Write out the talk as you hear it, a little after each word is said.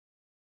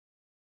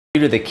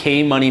To the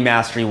K Money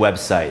Mastery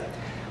website.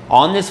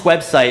 On this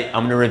website,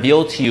 I'm going to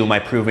reveal to you my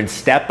proven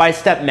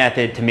step-by-step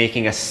method to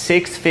making a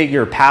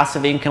six-figure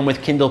passive income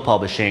with Kindle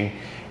publishing,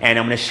 and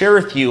I'm going to share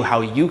with you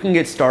how you can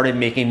get started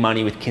making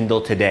money with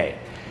Kindle today.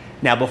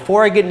 Now,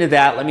 before I get into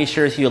that, let me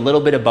share with you a little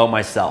bit about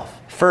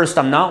myself. First,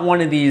 I'm not one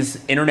of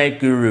these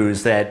internet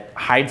gurus that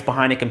hides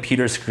behind a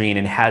computer screen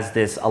and has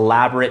this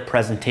elaborate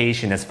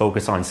presentation that's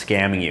focused on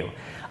scamming you.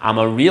 I'm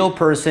a real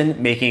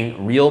person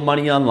making real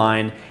money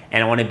online,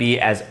 and I want to be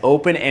as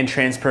open and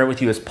transparent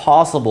with you as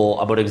possible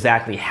about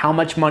exactly how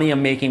much money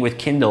I'm making with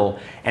Kindle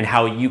and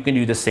how you can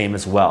do the same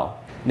as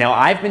well. Now,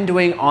 I've been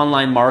doing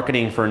online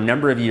marketing for a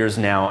number of years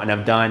now, and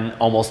I've done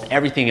almost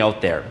everything out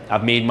there.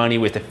 I've made money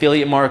with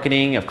affiliate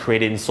marketing, I've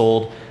created and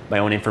sold my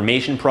own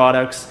information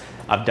products,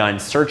 I've done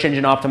search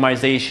engine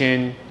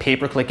optimization,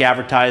 pay-per-click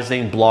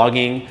advertising,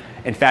 blogging.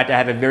 In fact, I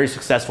have a very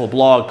successful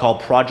blog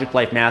called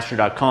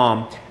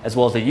projectlifemastery.com, as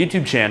well as a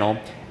YouTube channel.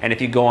 And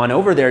if you go on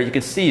over there, you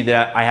can see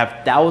that I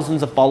have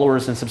thousands of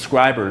followers and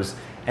subscribers,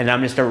 and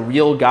I'm just a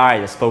real guy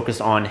that's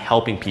focused on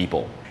helping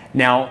people.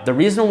 Now, the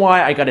reason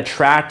why I got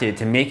attracted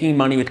to making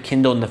money with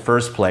Kindle in the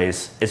first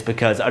place is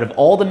because out of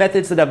all the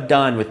methods that I've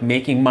done with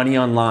making money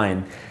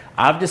online,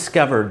 I've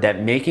discovered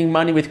that making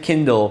money with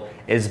Kindle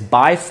is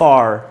by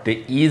far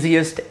the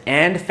easiest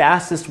and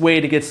fastest way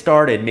to get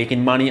started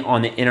making money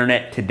on the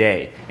internet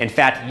today. In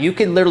fact, you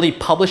can literally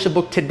publish a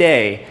book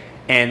today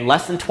and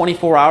less than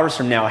 24 hours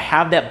from now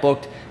have that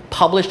book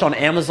published on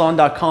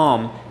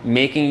Amazon.com,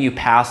 making you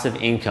passive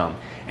income.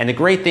 And the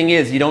great thing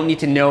is you don't need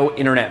to know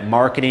internet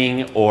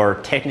marketing or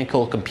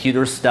technical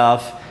computer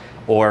stuff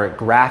or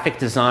graphic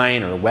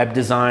design or web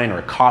design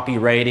or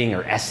copywriting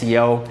or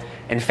SEO.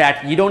 In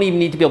fact, you don't even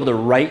need to be able to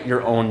write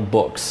your own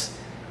books.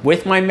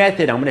 With my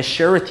method, I'm going to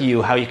share with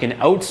you how you can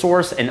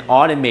outsource and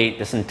automate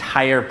this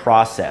entire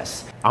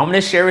process. I'm going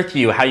to share with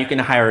you how you can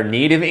hire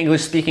native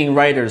English-speaking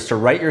writers to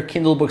write your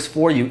Kindle books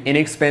for you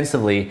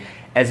inexpensively,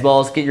 as well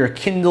as get your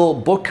Kindle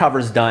book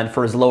covers done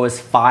for as low as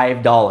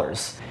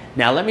 $5.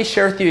 Now, let me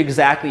share with you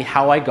exactly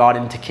how I got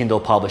into Kindle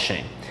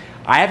publishing.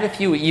 I have a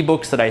few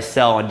ebooks that I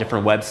sell on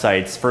different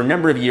websites for a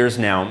number of years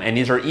now, and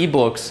these are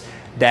ebooks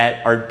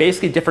that are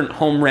basically different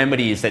home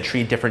remedies that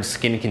treat different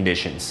skin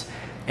conditions.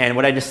 And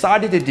what I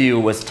decided to do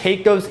was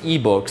take those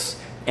ebooks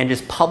and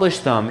just publish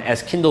them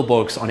as Kindle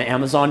books on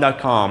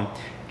Amazon.com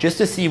just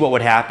to see what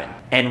would happen.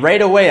 And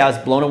right away, I was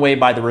blown away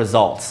by the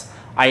results.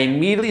 I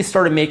immediately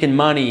started making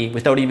money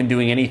without even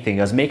doing anything.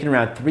 I was making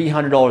around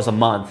 $300 a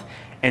month.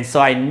 And so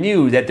I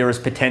knew that there was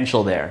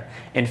potential there.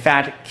 In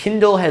fact,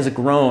 Kindle has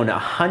grown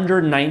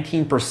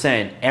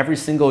 119% every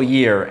single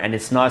year, and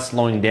it's not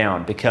slowing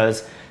down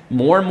because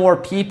more and more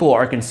people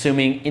are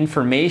consuming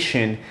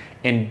information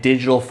in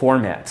digital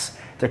formats.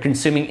 They're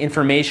consuming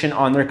information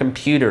on their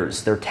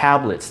computers, their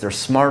tablets, their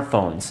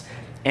smartphones,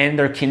 and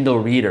their Kindle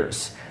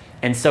readers.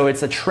 And so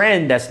it's a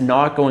trend that's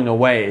not going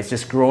away. It's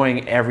just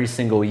growing every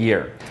single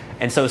year.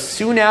 And so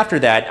soon after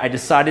that, I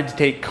decided to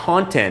take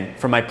content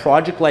from my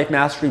Project Life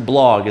Mastery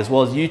blog as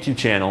well as YouTube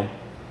channel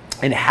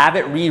and have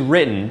it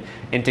rewritten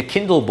into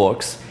Kindle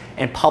books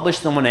and publish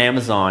them on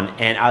Amazon,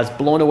 and I was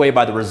blown away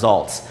by the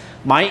results.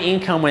 My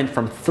income went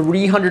from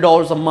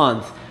 $300 a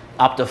month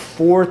up to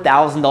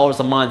 $4,000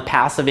 a month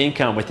passive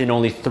income within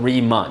only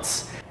 3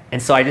 months.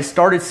 And so I just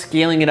started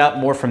scaling it up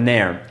more from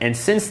there. And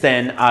since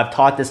then, I've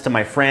taught this to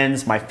my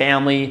friends, my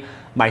family,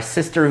 my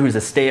sister who's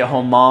a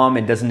stay-at-home mom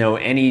and doesn't know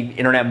any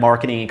internet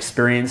marketing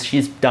experience.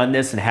 She's done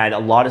this and had a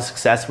lot of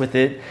success with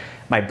it.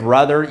 My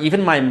brother,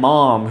 even my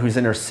mom who's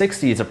in her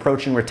 60s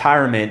approaching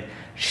retirement,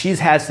 she's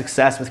had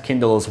success with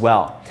Kindle as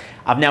well.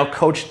 I've now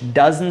coached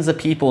dozens of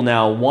people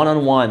now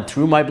one-on-one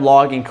through my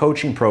blog and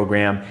coaching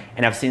program,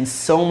 and I've seen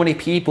so many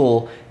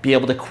people be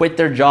able to quit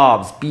their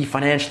jobs, be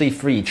financially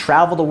free,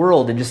 travel the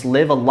world, and just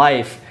live a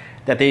life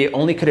that they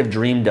only could have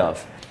dreamed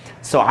of.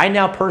 So I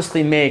now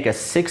personally make a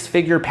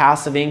six-figure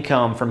passive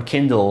income from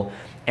Kindle,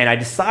 and I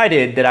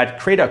decided that I'd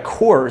create a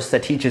course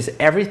that teaches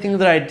everything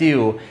that I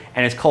do,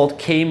 and it's called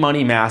K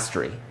Money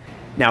Mastery.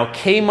 Now,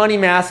 K Money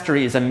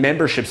Mastery is a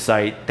membership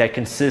site that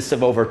consists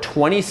of over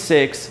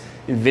 26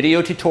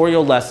 video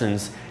tutorial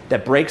lessons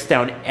that breaks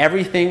down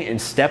everything in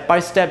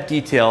step-by-step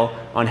detail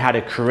on how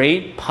to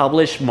create,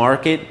 publish,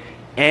 market,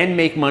 and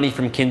make money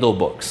from Kindle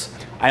books.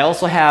 I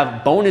also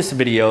have bonus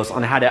videos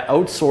on how to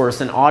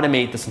outsource and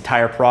automate this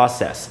entire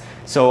process.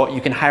 So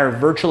you can hire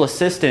virtual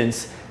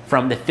assistants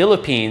from the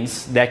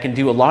Philippines that can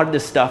do a lot of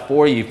this stuff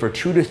for you for $2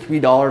 to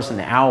 $3 an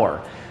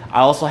hour. I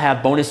also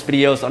have bonus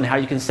videos on how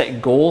you can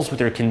set goals with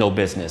your Kindle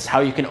business,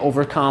 how you can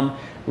overcome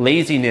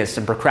laziness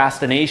and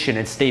procrastination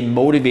and stay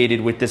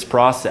motivated with this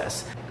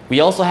process.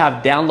 We also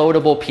have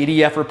downloadable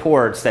PDF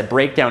reports that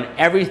break down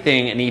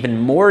everything in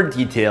even more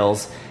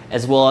details,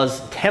 as well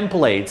as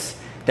templates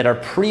that are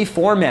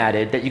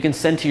pre-formatted that you can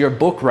send to your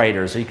book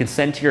writers or you can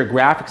send to your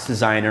graphics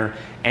designer,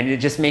 and it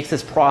just makes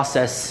this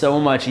process so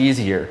much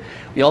easier.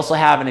 We also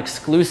have an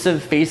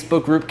exclusive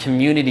Facebook group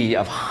community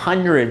of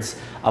hundreds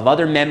of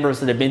other members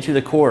that have been through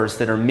the course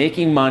that are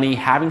making money,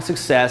 having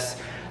success.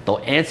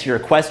 They'll answer your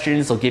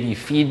questions, they'll give you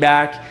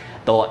feedback.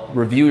 They'll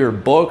review your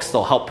books,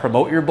 they'll help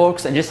promote your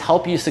books, and just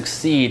help you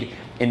succeed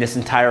in this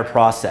entire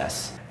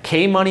process.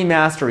 K-Money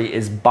Mastery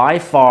is by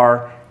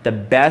far the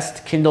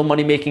best Kindle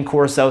money making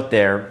course out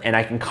there, and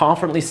I can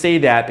confidently say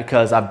that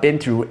because I've been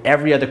through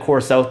every other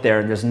course out there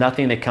and there's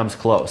nothing that comes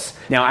close.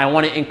 Now I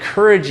want to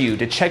encourage you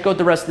to check out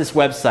the rest of this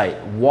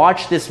website,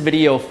 watch this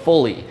video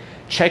fully,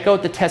 check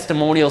out the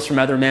testimonials from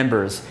other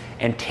members,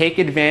 and take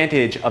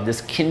advantage of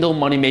this Kindle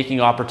money making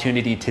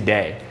opportunity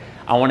today.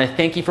 I want to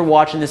thank you for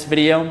watching this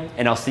video,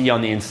 and I'll see you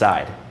on the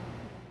inside.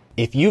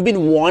 If you've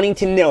been wanting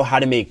to know how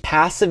to make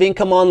passive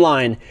income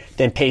online,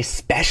 then pay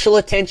special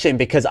attention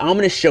because I'm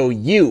going to show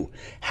you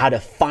how to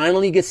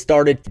finally get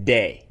started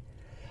today.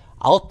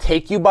 I'll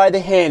take you by the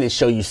hand and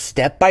show you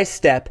step by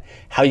step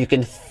how you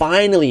can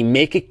finally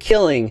make a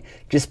killing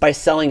just by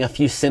selling a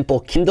few simple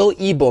Kindle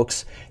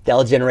ebooks that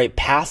will generate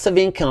passive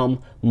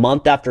income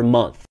month after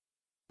month.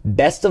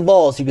 Best of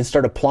all is you can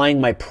start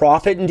applying my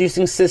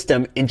profit-inducing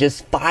system in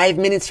just 5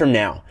 minutes from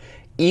now,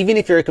 even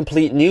if you're a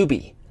complete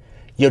newbie.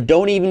 You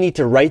don't even need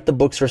to write the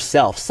books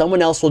yourself.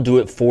 Someone else will do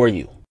it for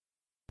you.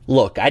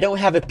 Look, I don't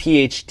have a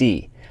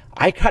PhD.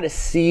 I got a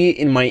C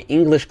in my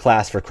English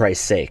class, for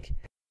Christ's sake.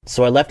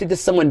 So I left it to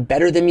someone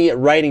better than me at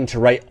writing to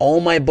write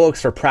all my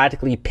books for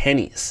practically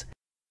pennies.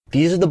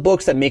 These are the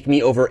books that make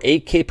me over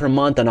 $8K per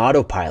month on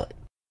Autopilot.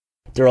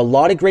 There are a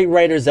lot of great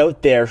writers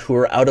out there who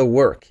are out of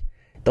work.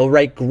 They'll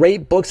write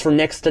great books for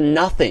next to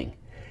nothing.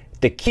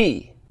 The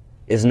key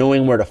is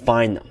knowing where to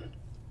find them.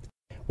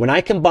 When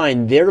I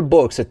combine their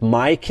books with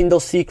my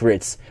Kindle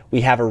secrets,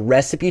 we have a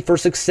recipe for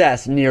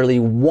success nearly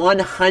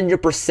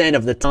 100%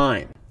 of the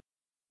time.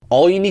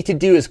 All you need to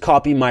do is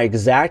copy my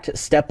exact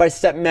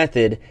step-by-step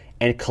method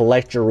and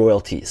collect your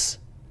royalties.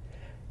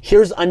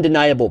 Here's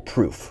undeniable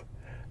proof.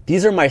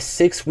 These are my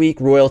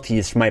 6-week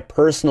royalties for my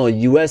personal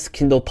US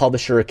Kindle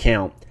publisher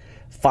account,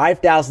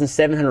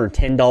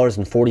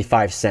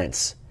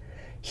 $5,710.45.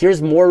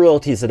 Here's more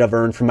royalties that I've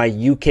earned from my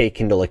UK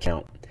Kindle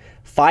account,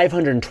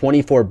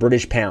 524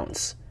 British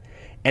pounds.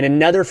 And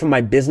another from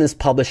my business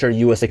publisher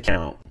US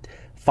account,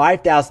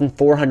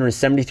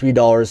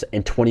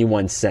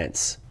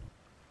 $5,473.21.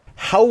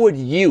 How would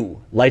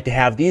you like to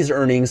have these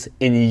earnings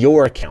in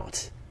your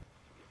account?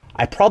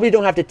 I probably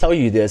don't have to tell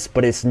you this,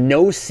 but it's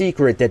no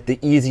secret that the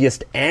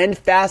easiest and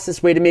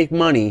fastest way to make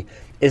money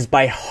is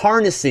by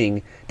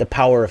harnessing the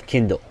power of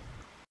Kindle.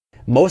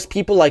 Most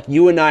people like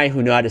you and I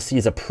who know how to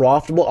seize a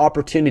profitable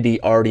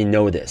opportunity already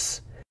know this.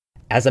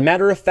 As a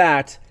matter of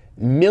fact,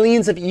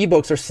 millions of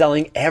ebooks are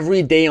selling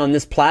every day on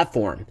this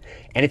platform.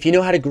 And if you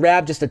know how to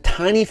grab just a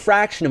tiny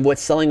fraction of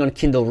what's selling on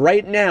Kindle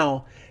right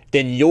now,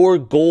 then you're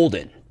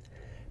golden.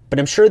 But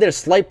I'm sure there's a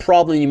slight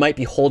problem you might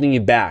be holding you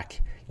back.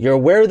 You're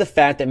aware of the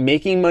fact that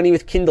making money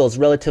with Kindle is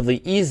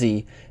relatively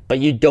easy, but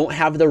you don't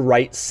have the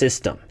right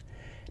system.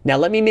 Now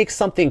let me make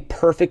something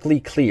perfectly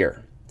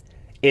clear.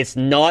 It's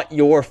not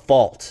your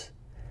fault.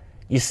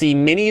 You see,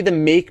 many of the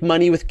make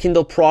money with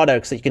Kindle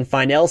products that you can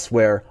find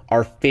elsewhere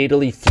are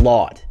fatally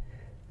flawed.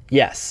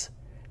 Yes,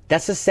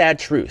 that's a sad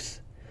truth.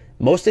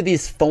 Most of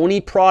these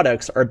phony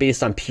products are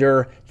based on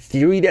pure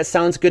theory that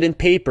sounds good in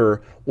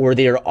paper, or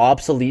they are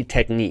obsolete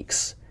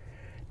techniques.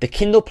 The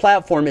Kindle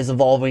platform is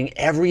evolving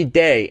every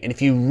day, and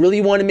if you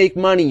really want to make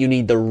money, you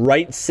need the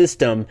right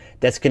system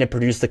that's going to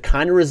produce the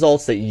kind of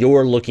results that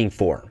you're looking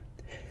for.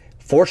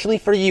 Fortunately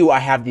for you, I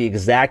have the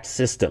exact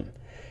system.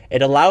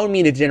 It allowed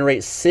me to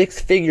generate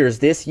 6 figures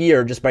this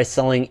year just by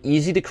selling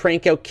easy to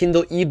crank out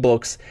Kindle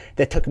ebooks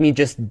that took me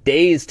just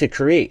days to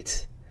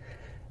create.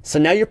 So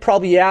now you're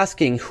probably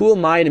asking, who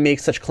am I to make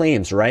such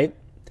claims, right?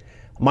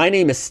 My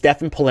name is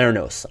Stefan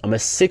Palernos. I'm a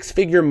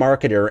 6-figure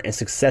marketer and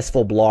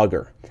successful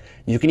blogger.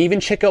 You can even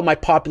check out my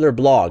popular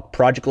blog,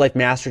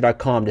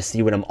 projectlifemaster.com, to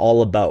see what I'm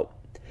all about.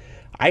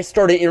 I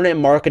started internet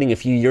marketing a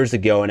few years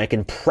ago, and I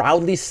can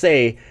proudly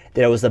say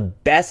that it was the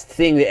best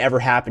thing that ever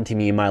happened to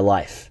me in my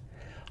life.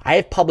 I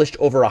have published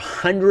over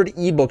 100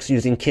 ebooks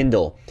using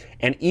Kindle,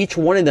 and each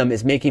one of them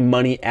is making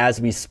money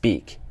as we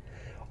speak.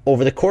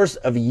 Over the course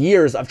of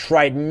years, I've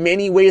tried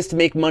many ways to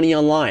make money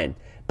online,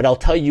 but I'll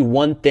tell you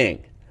one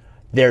thing.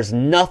 There's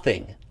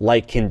nothing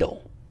like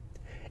Kindle.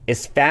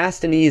 It's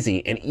fast and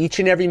easy, and each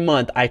and every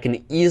month I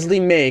can easily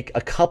make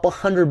a couple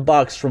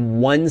 $100 from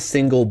one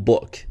single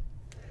book.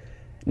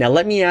 Now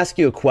let me ask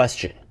you a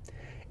question.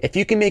 If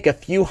you can make a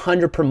few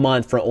hundred per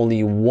month for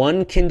only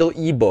one Kindle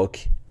ebook,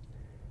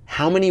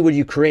 how many would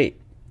you create?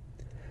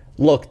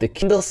 Look, the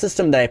Kindle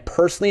system that I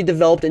personally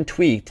developed and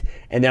tweaked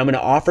and that I'm going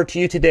to offer to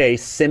you today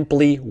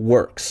simply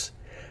works.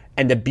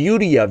 And the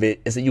beauty of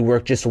it is that you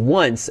work just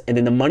once and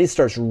then the money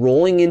starts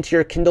rolling into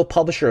your Kindle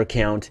publisher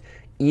account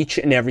each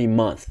and every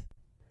month.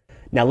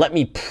 Now let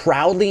me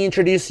proudly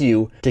introduce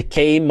you to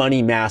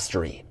K-Money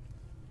Mastery.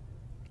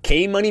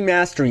 K-Money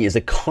Mastery is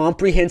a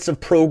comprehensive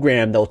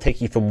program that will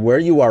take you from where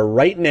you are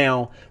right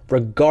now,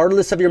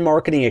 regardless of your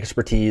marketing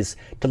expertise,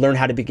 to learn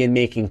how to begin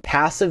making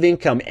passive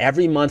income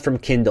every month from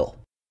Kindle.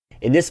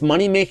 In this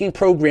money-making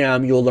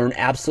program, you'll learn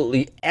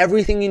absolutely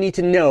everything you need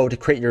to know to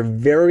create your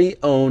very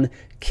own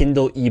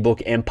Kindle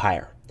ebook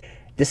empire.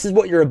 This is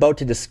what you're about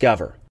to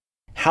discover.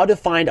 How to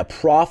find a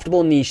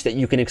profitable niche that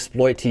you can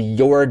exploit to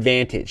your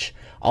advantage.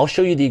 I'll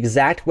show you the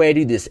exact way I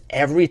do this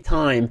every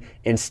time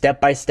in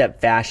step-by-step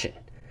fashion.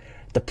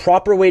 The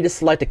proper way to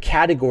select a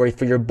category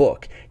for your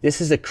book. This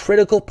is a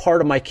critical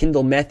part of my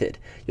Kindle method.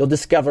 You'll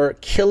discover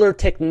killer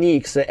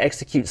techniques that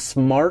execute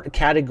smart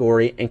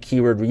category and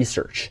keyword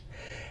research.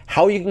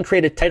 How you can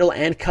create a title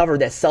and cover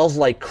that sells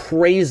like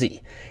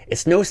crazy.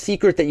 It's no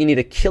secret that you need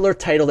a killer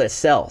title that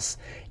sells.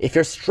 If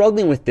you're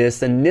struggling with this,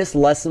 then this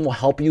lesson will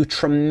help you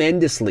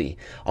tremendously.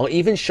 I'll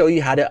even show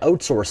you how to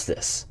outsource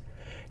this.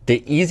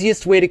 The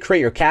easiest way to create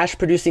your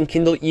cash-producing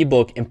Kindle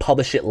ebook and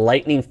publish it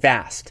lightning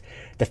fast.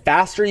 The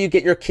faster you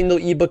get your Kindle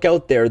ebook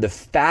out there, the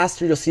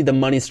faster you'll see the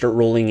money start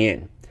rolling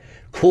in.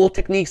 Cool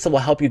techniques that will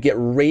help you get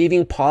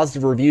raving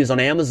positive reviews on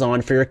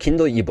Amazon for your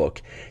Kindle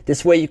ebook.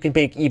 This way you can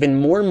make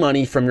even more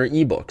money from your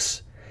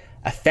ebooks.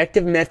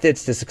 Effective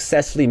methods to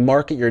successfully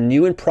market your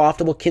new and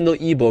profitable Kindle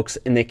ebooks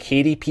in the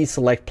KDP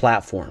Select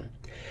platform.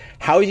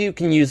 How you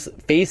can use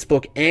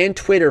Facebook and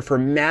Twitter for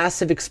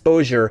massive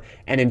exposure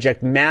and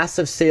inject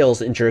massive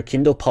sales into your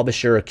Kindle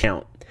publisher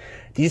account.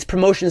 These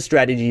promotion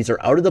strategies are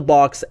out of the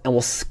box and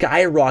will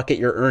skyrocket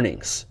your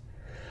earnings.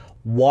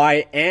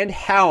 Why and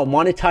how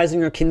monetizing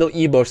your Kindle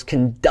ebooks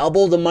can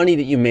double the money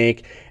that you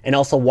make, and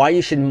also why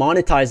you should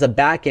monetize the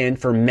back end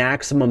for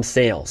maximum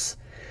sales.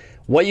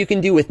 What you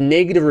can do with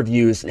negative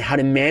reviews and how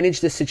to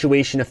manage the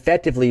situation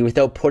effectively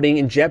without putting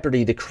in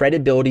jeopardy the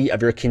credibility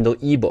of your Kindle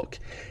ebook.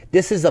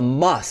 This is a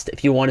must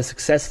if you want to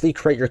successfully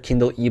create your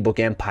Kindle ebook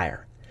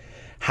empire.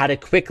 How to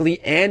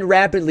quickly and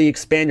rapidly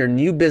expand your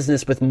new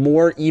business with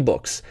more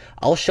ebooks.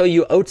 I'll show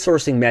you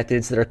outsourcing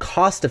methods that are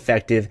cost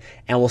effective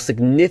and will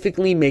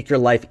significantly make your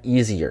life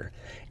easier,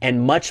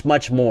 and much,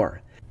 much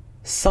more.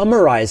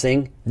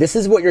 Summarizing, this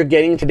is what you're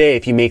getting today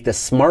if you make the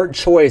smart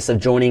choice of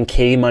joining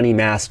K-Money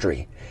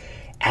Mastery.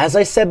 As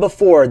I said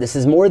before, this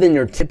is more than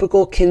your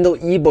typical Kindle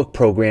ebook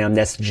program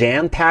that's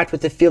jam-packed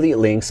with affiliate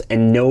links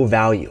and no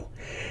value.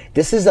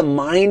 This is a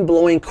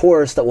mind-blowing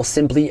course that will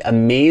simply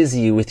amaze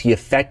you with the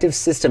effective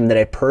system that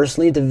I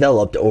personally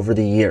developed over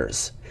the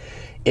years.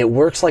 It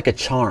works like a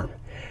charm.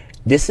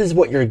 This is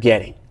what you're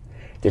getting.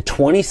 The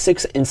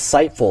 26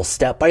 insightful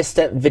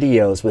step-by-step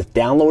videos with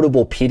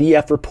downloadable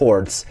PDF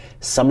reports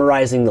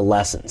summarizing the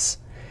lessons.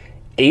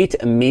 8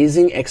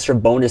 amazing extra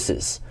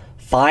bonuses.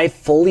 5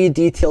 fully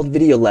detailed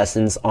video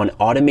lessons on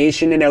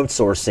automation and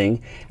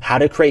outsourcing, how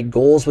to create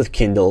goals with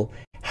Kindle,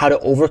 how to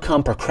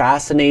overcome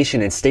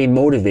procrastination and stay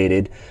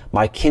motivated,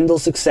 my Kindle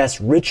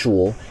success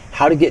ritual,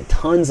 how to get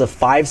tons of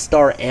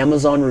 5-star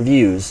Amazon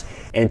reviews,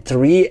 and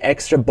 3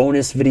 extra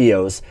bonus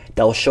videos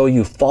that will show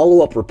you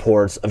follow-up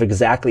reports of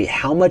exactly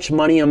how much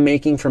money I'm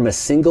making from a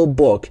single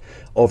book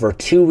over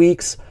 2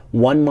 weeks,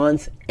 1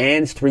 month,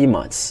 and 3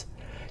 months.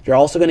 You're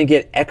also going to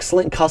get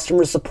excellent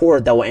customer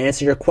support that will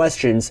answer your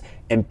questions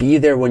and be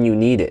there when you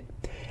need it,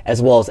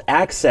 as well as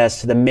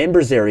access to the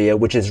members area,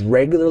 which is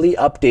regularly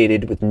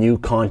updated with new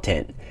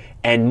content,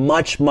 and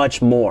much,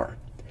 much more.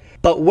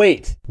 But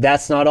wait,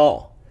 that's not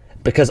all,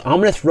 because I'm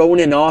going to throw in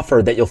an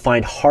offer that you'll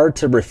find hard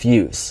to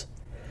refuse.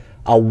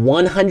 A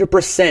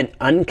 100%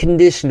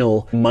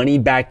 unconditional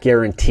money-back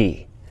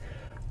guarantee.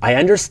 I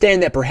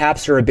understand that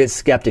perhaps you're a bit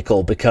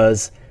skeptical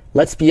because,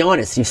 let's be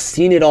honest, you've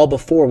seen it all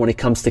before when it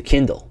comes to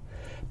Kindle.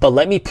 But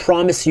let me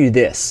promise you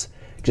this.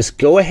 Just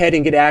go ahead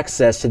and get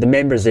access to the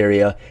members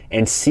area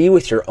and see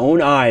with your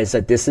own eyes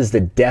that this is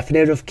the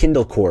definitive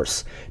Kindle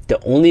course,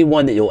 the only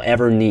one that you'll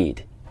ever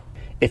need.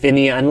 If in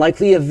the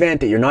unlikely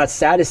event that you're not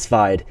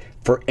satisfied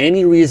for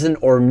any reason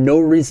or no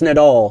reason at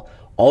all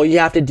you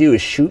have to do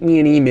is shoot me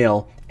an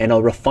email and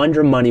I'll refund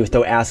your money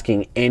without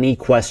asking any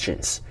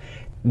questions.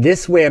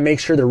 This way I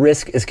make sure the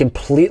risk is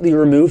completely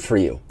removed for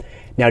you.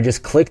 Now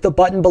just click the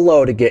button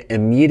below to get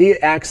immediate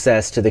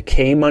access to the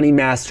K-Money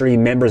Mastery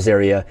members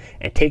area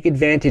and take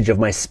advantage of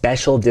my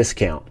special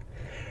discount.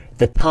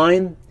 The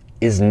time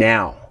is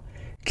now.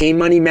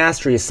 K-Money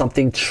Mastery is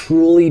something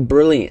truly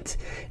brilliant.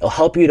 It'll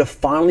help you to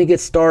finally get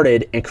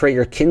started and create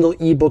your Kindle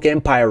ebook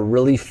empire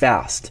really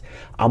fast.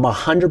 I'm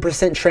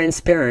 100%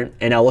 transparent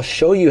and I will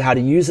show you how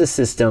to use the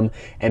system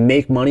and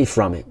make money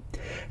from it.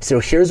 So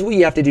here's what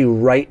you have to do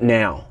right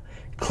now.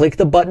 Click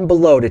the button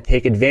below to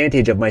take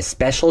advantage of my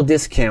special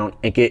discount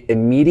and get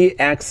immediate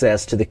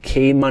access to the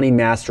K-Money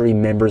Mastery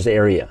members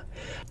area.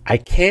 I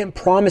can't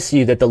promise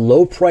you that the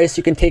low price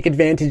you can take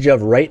advantage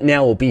of right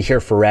now will be here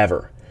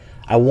forever.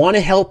 I want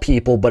to help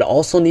people, but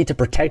also need to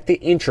protect the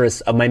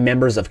interests of my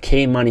members of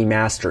K-Money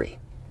Mastery.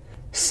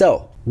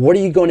 So, what are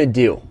you going to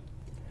do?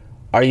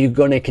 Are you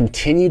going to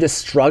continue to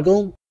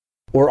struggle?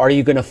 Or are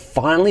you going to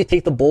finally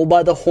take the bull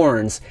by the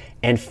horns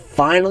and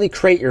finally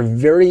create your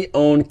very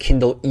own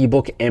Kindle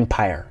ebook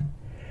empire?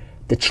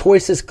 The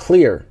choice is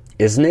clear,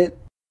 isn't it?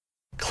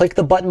 Click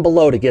the button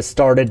below to get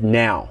started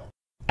now.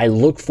 I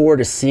look forward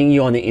to seeing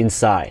you on the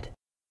inside.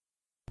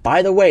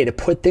 By the way, to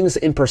put things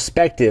in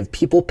perspective,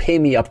 people pay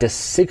me up to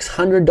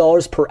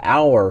 $600 per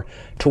hour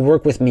to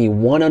work with me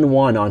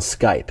one-on-one on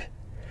Skype.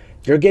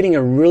 You're getting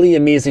a really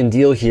amazing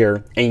deal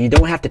here, and you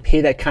don't have to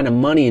pay that kind of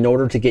money in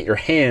order to get your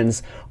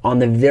hands on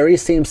the very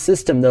same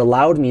system that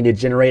allowed me to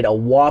generate a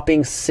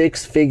whopping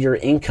 6-figure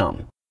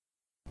income.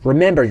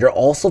 Remember, you're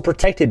also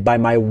protected by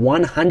my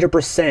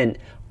 100%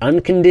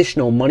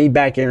 unconditional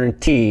money-back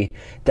guarantee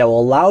that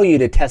will allow you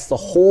to test the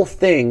whole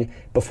thing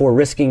before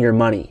risking your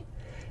money.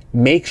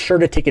 Make sure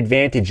to take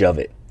advantage of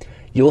it.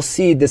 You'll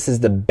see this is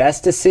the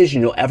best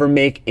decision you'll ever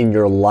make in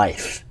your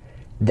life.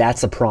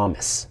 That's a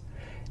promise.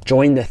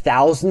 Join the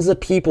thousands of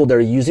people that are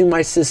using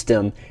my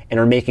system and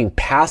are making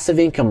passive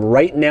income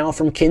right now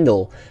from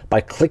Kindle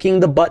by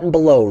clicking the button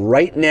below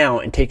right now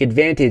and take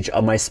advantage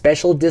of my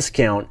special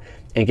discount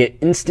and get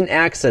instant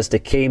access to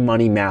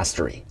K-Money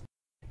Mastery.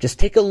 Just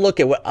take a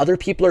look at what other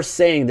people are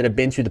saying that have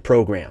been through the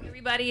program. Hey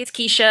everybody, it's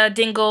Keisha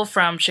Dingle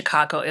from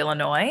Chicago,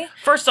 Illinois.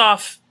 First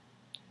off,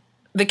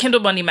 the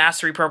Kindle Money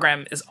Mastery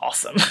program is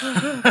awesome.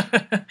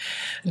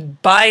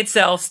 By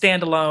itself,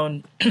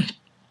 standalone,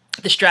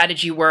 the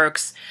strategy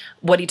works.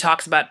 What he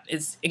talks about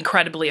is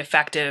incredibly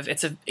effective.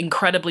 It's an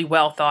incredibly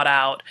well thought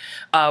out,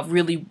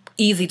 really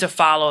easy to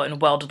follow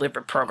and well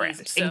delivered program.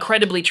 So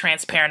incredibly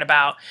transparent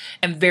about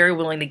and very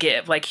willing to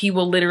give. Like, he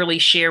will literally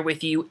share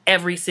with you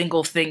every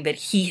single thing that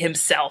he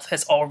himself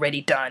has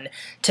already done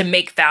to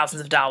make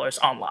thousands of dollars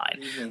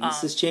online.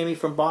 This is Jamie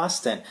from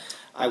Boston.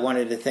 I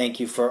wanted to thank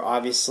you for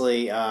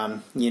obviously,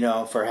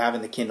 for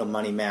having the Kindle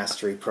Money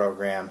Mastery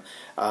program.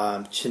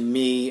 To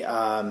me,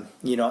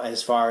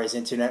 as far as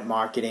internet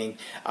marketing,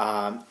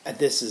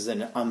 this is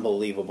an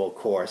unbelievable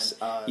course.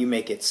 You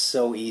make it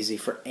so easy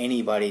for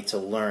anybody to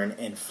learn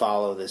and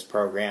follow this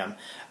program.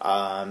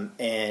 I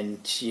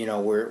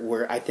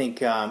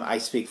think I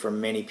speak for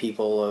many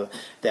people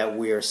that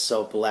we are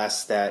so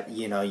blessed that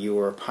you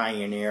were a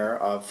pioneer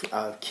of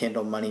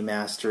Kindle Money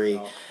Mastery.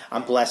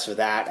 I'm blessed with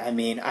that. I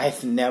mean,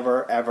 I've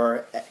never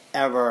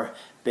ever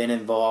been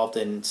involved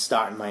in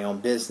starting my own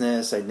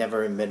business. I'd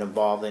never been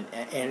involved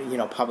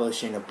in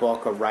publishing a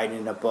book or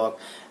writing a book.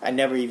 I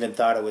never even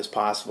thought it was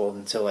possible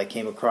until I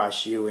came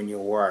across you and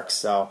your work.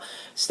 So,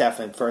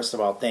 Stefan, first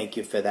of all, thank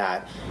you for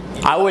that.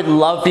 I would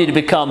love for you to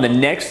become the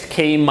next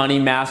K-Money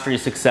Mastery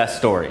success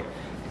story.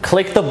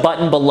 Click the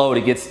button below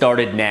to get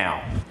started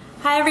now.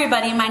 Hi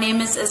everybody, my name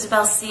is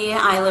Isabel C.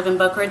 I live in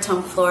Boca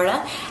Raton,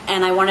 Florida,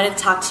 and I wanted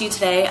to talk to you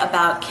today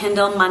about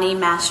Kindle Money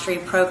Mastery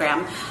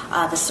program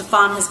that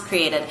Stefan has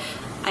created.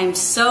 I'm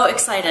so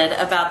excited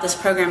about this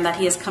program that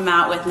he has come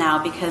out with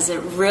now because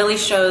it really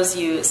shows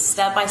you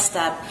step by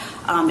step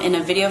in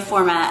a video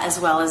format, as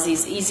well as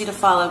these easy to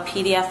follow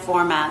PDF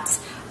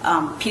formats,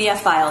 PDF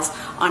files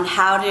on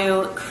how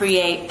to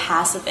create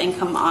passive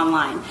income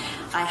online.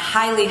 I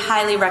highly,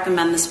 highly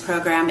recommend this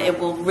program. It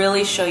will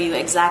really show you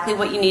exactly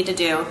what you need to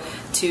do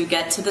to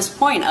get to this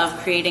point of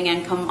creating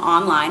income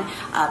online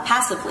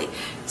passively.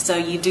 So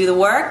you do the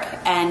work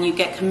and you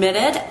get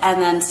committed,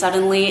 and then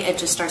suddenly it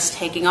just starts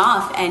taking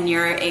off and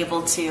you're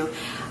able to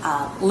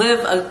live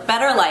a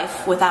better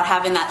life without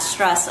having that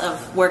stress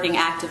of working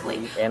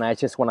actively. And I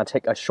just want to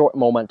take a short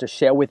moment to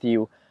share with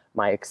you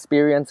my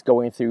experience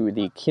going through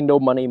the Kindle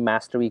Money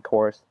Mastery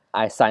course.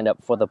 I signed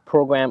up for the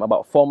program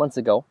about 4 months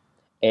ago,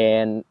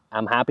 and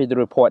I'm happy to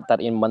report that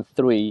in month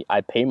 3,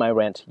 I pay my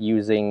rent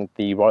using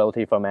the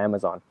royalty from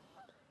Amazon.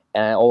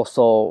 And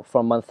also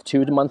from month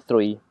 2 to month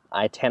 3,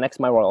 I 10x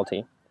my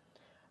royalty.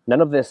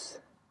 None of this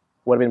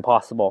would have been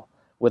possible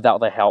without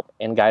the help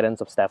and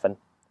guidance of Stefan.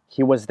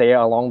 He was there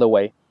along the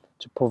way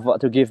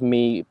to give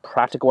me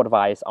practical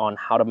advice on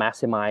how to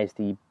maximize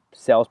the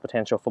sales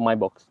potential for my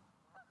books.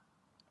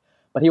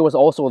 But he was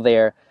also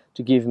there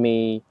to keep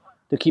me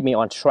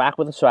on track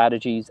with the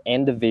strategies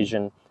and the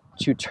vision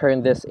to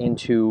turn this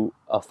into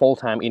a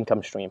full-time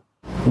income stream.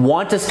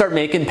 Want to start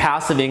making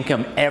passive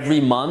income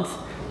every month?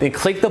 Then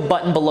click the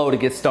button below to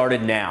get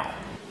started now.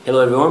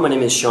 Hello everyone, my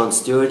name is Sean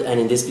Stewart, and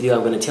in this video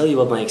I'm going to tell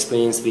you about my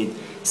experience with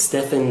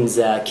Stefan's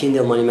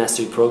Kindle Money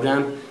Mastery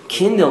program.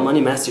 Kindle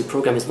Money Mastery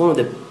program is one of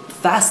the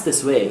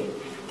fastest way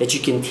that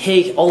you can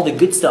take all the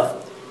good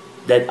stuff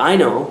that I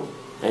know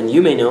and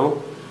you may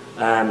know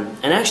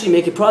and actually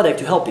make a product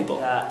to help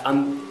people.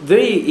 I'm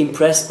very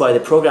impressed by the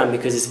program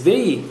because it's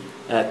very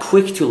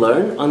quick to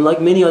learn, unlike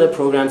many other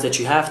programs that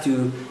you have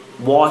to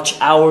watch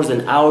hours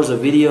and hours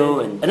of video.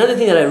 And another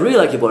thing that I really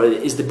like about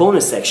it is the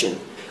bonus section.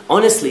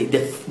 Honestly,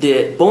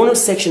 the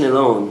bonus section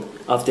alone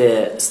of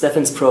the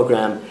Stefan's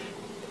program,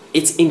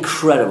 it's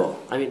incredible.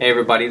 I mean, hey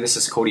everybody, this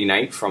is Cody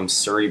Knight from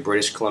Surrey,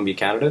 British Columbia,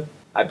 Canada.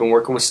 I've been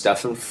working with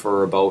Stefan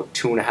for about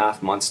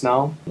 2.5 months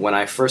now. When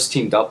I first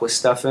teamed up with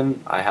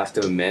Stefan, I have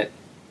to admit,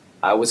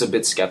 I was a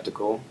bit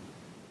skeptical,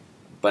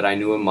 but I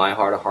knew in my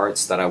heart of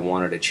hearts that I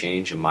wanted a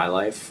change in my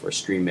life for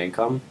stream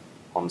income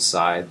on the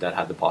side that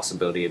had the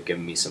possibility of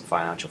giving me some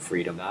financial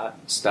freedom.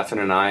 Stefan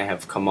and I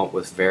have come up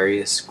with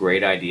various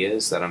great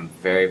ideas that I'm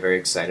very, very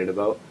excited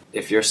about.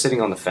 If you're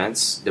sitting on the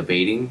fence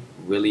debating,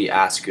 really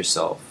ask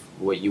yourself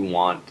what you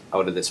want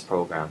out of this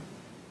program,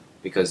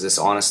 because this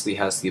honestly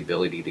has the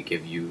ability to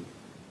give you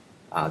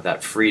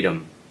that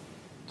freedom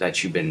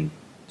that you've been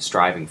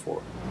striving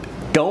for.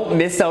 Don't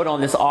miss out on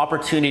this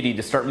opportunity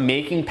to start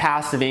making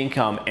passive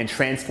income and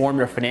transform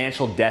your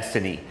financial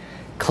destiny.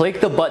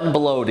 Click the button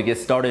below to get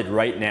started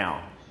right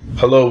now.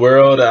 Hello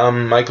world,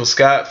 I'm Michael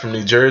Scott from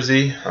New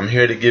Jersey. I'm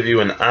here to give you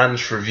an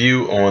honest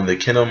review on the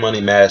Kindle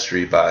Money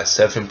Mastery by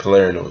Stefan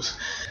Palernos.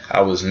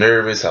 I was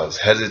nervous, I was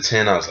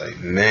hesitant, I was like,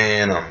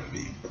 man, I'm gonna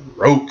be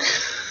broke.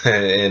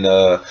 And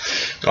all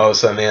of a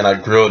sudden, man, I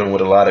grilled him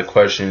with a lot of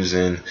questions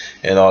and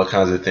all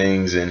kinds of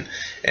things. And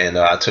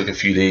I took a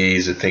few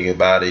days to think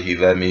about it. He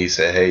let me, he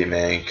said, hey,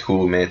 man,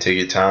 cool, man, take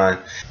your time.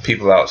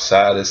 People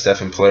outside of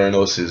Stefan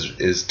Palernos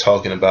is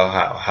talking about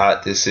how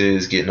hot this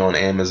is, getting on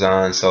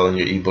Amazon, selling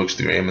your ebooks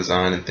through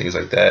Amazon and things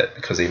like that,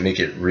 because they make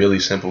it really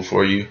simple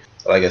for you.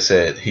 Like I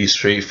said, he's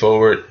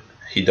straightforward.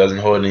 He doesn't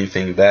hold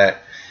anything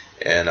back.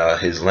 And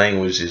his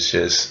language is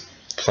just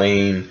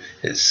plain,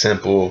 it's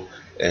simple,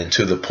 and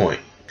to the point.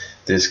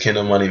 This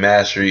Kindle Money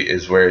Mastery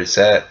is where it's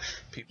at.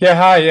 Yeah,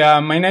 hi,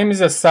 my name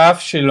is Asaf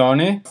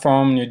Shiloni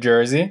from New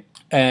Jersey,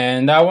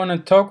 and I want to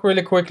talk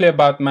really quickly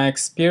about my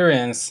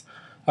experience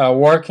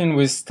working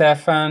with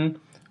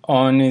Stefan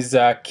on his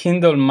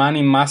Kindle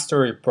Money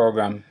Mastery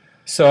program.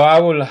 So I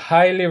will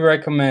highly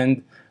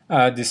recommend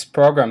this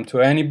program to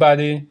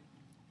anybody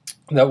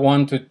that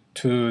want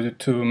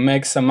to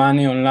make some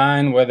money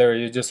online, whether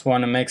you just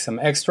want to make some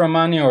extra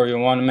money or you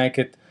want to make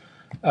it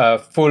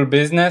full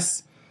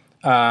business.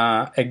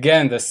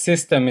 Again, the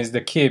system is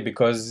the key,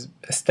 because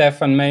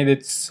Stefan made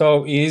it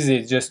so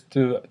easy just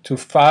to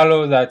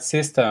follow that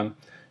system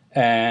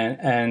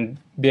and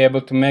be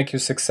able to make you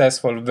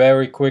successful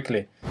very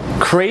quickly.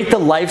 Create the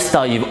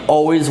lifestyle you've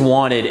always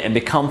wanted and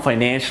become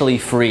financially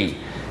free.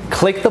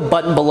 Click the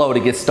button below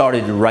to get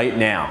started right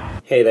now.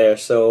 Hey there,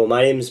 so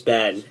my name is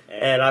Ben,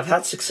 and I've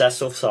had success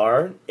so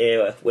far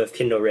with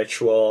Kindle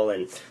Ritual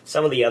and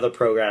some of the other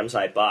programs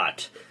I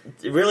bought.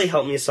 It really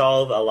helped me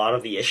solve a lot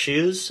of the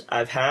issues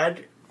I've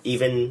had,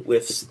 even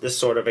with this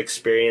sort of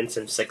experience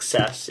and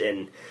success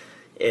in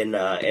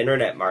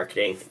internet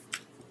marketing.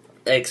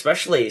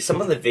 Especially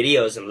some of the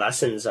videos and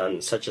lessons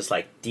on such as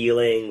like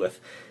dealing with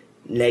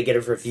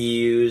negative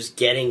reviews,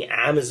 getting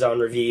Amazon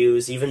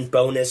reviews, even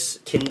bonus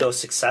Kindle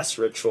success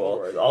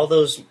ritual. All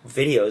those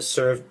videos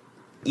serve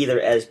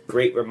either as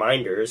great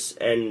reminders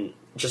and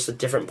just a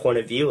different point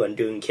of view on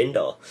doing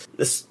Kindle.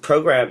 This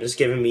program has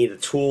given me the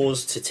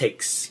tools to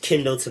take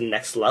Kindle to the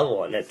next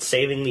level, and it's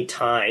saving me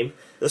time.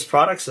 This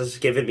product has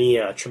given me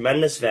a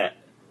tremendous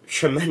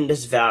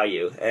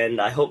value,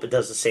 and I hope it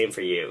does the same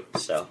for you.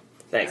 So,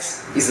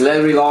 thanks. It's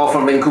Larry Law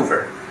from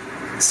Vancouver.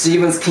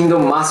 Steven's Kindle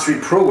Mastery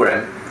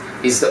program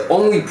is the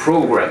only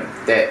program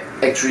that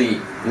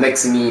actually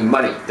makes me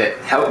money, that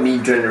helped me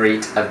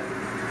generate a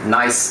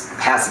nice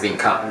passive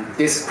income.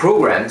 This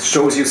program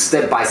shows you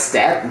step by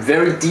step,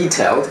 very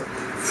detailed,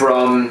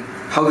 from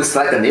how to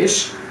select a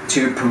niche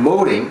to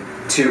promoting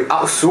to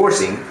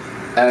outsourcing,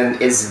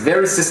 and it's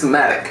very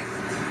systematic.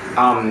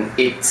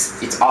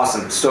 It's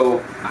awesome.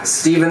 So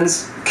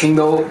Steven's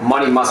Kindle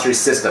Money Mastery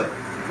system,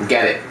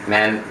 get it,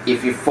 man.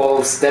 If you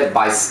follow step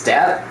by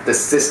step the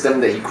system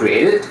that he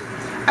created,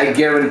 I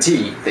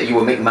guarantee that you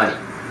will make money.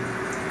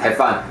 Have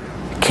fun.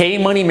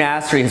 K-Money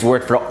Mastery has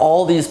worked for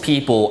all these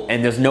people,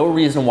 and there's no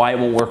reason why it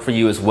won't work for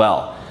you as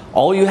well.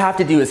 All you have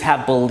to do is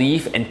have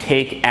belief and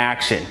take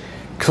action.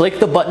 Click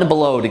the button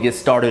below to get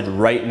started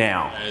right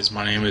now. Guys,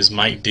 my name is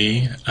Mike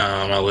D.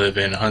 I live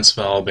in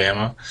Huntsville,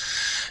 Alabama,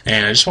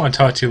 and I just want to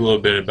talk to you a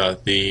little bit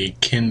about the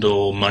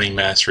Kindle Money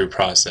Mastery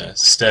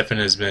process. Stefan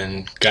has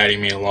been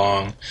guiding me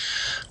along,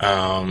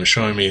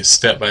 showing me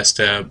step by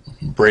step,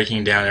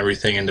 breaking down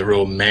everything into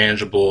real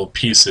manageable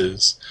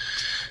pieces,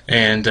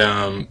 and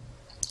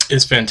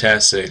it's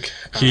fantastic.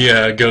 He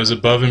goes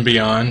above and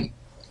beyond,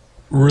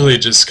 really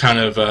just kind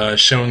of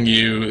showing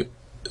you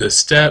the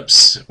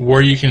steps,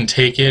 where you can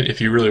take it if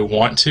you really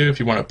want to, if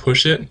you want to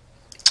push it,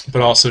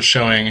 but also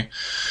showing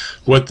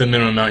what the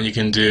minimum amount you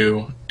can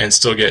do and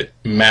still get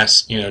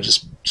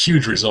just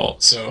huge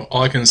results. So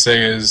all I can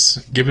say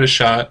is give it a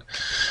shot.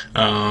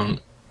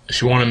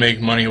 If you want to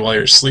make money while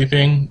you're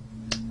sleeping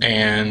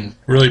and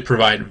really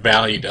provide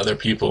value to other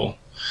people,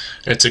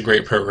 it's a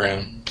great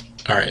program.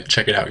 All right,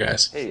 check it out,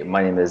 guys. Hey,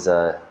 my name is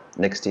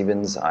Nick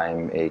Stevens.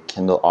 I'm a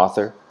Kindle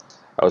author.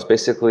 I was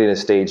basically in a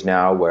stage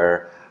now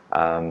where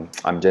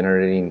I'm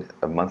generating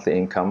a monthly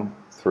income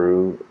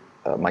through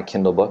my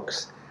Kindle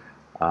books.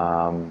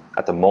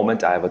 At the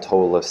moment, I have a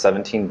total of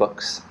 17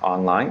 books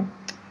online,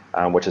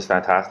 which is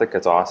fantastic.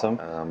 It's awesome.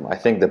 I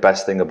think the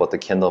best thing about the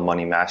Kindle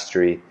Money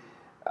Mastery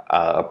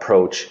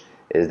approach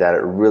is that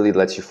it really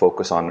lets you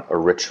focus on a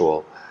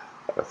ritual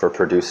for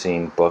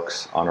producing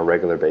books on a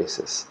regular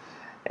basis.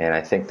 And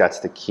I think that's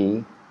the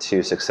key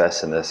to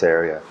success in this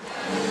area.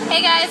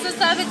 Hey guys,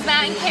 what's up? It's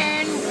Matt and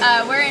Karen.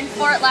 We're in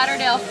Fort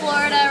Lauderdale,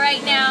 Florida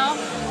right now.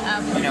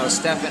 You know,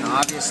 Stefan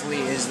obviously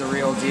is the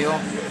real deal.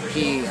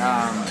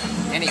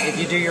 If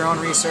you do your own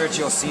research,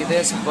 you'll see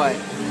this, but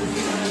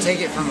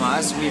take it from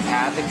us. We've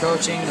had the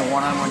coaching, the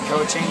one-on-one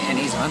coaching, and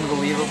he's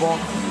unbelievable.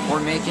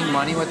 We're making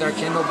money with our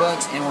Kindle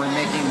books, and we're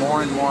making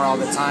more and more all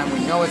the time.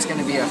 We know it's going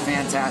to be a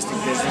fantastic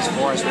business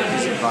for us with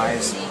his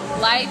advice.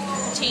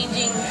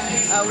 life-changing.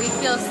 We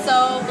feel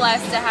so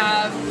blessed to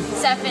have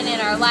Stefan in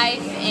our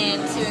life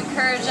and to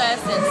encourage us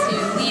and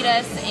to lead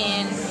us,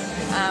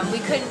 and we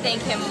couldn't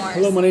thank him more.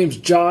 Hello, my name's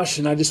Josh,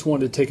 and I just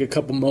wanted to take a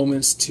couple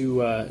moments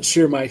to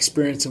share my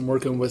experience in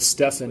working with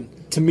Stefan.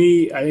 To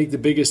me, I think the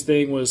biggest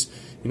thing was,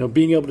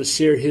 being able to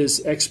share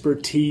his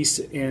expertise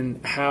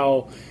and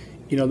how,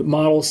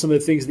 model some of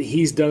the things that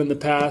he's done in the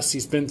past.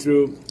 He's been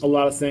through a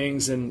lot of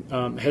things and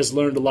has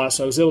learned a lot,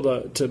 so I was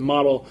able to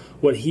model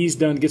what he's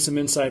done, get some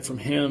insight from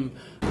him.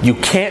 You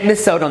can't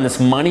miss out on this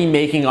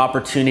money-making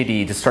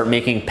opportunity to start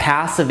making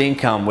passive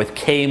income with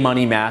K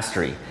Money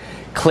Mastery.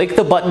 Click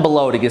the button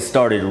below to get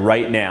started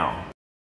right now.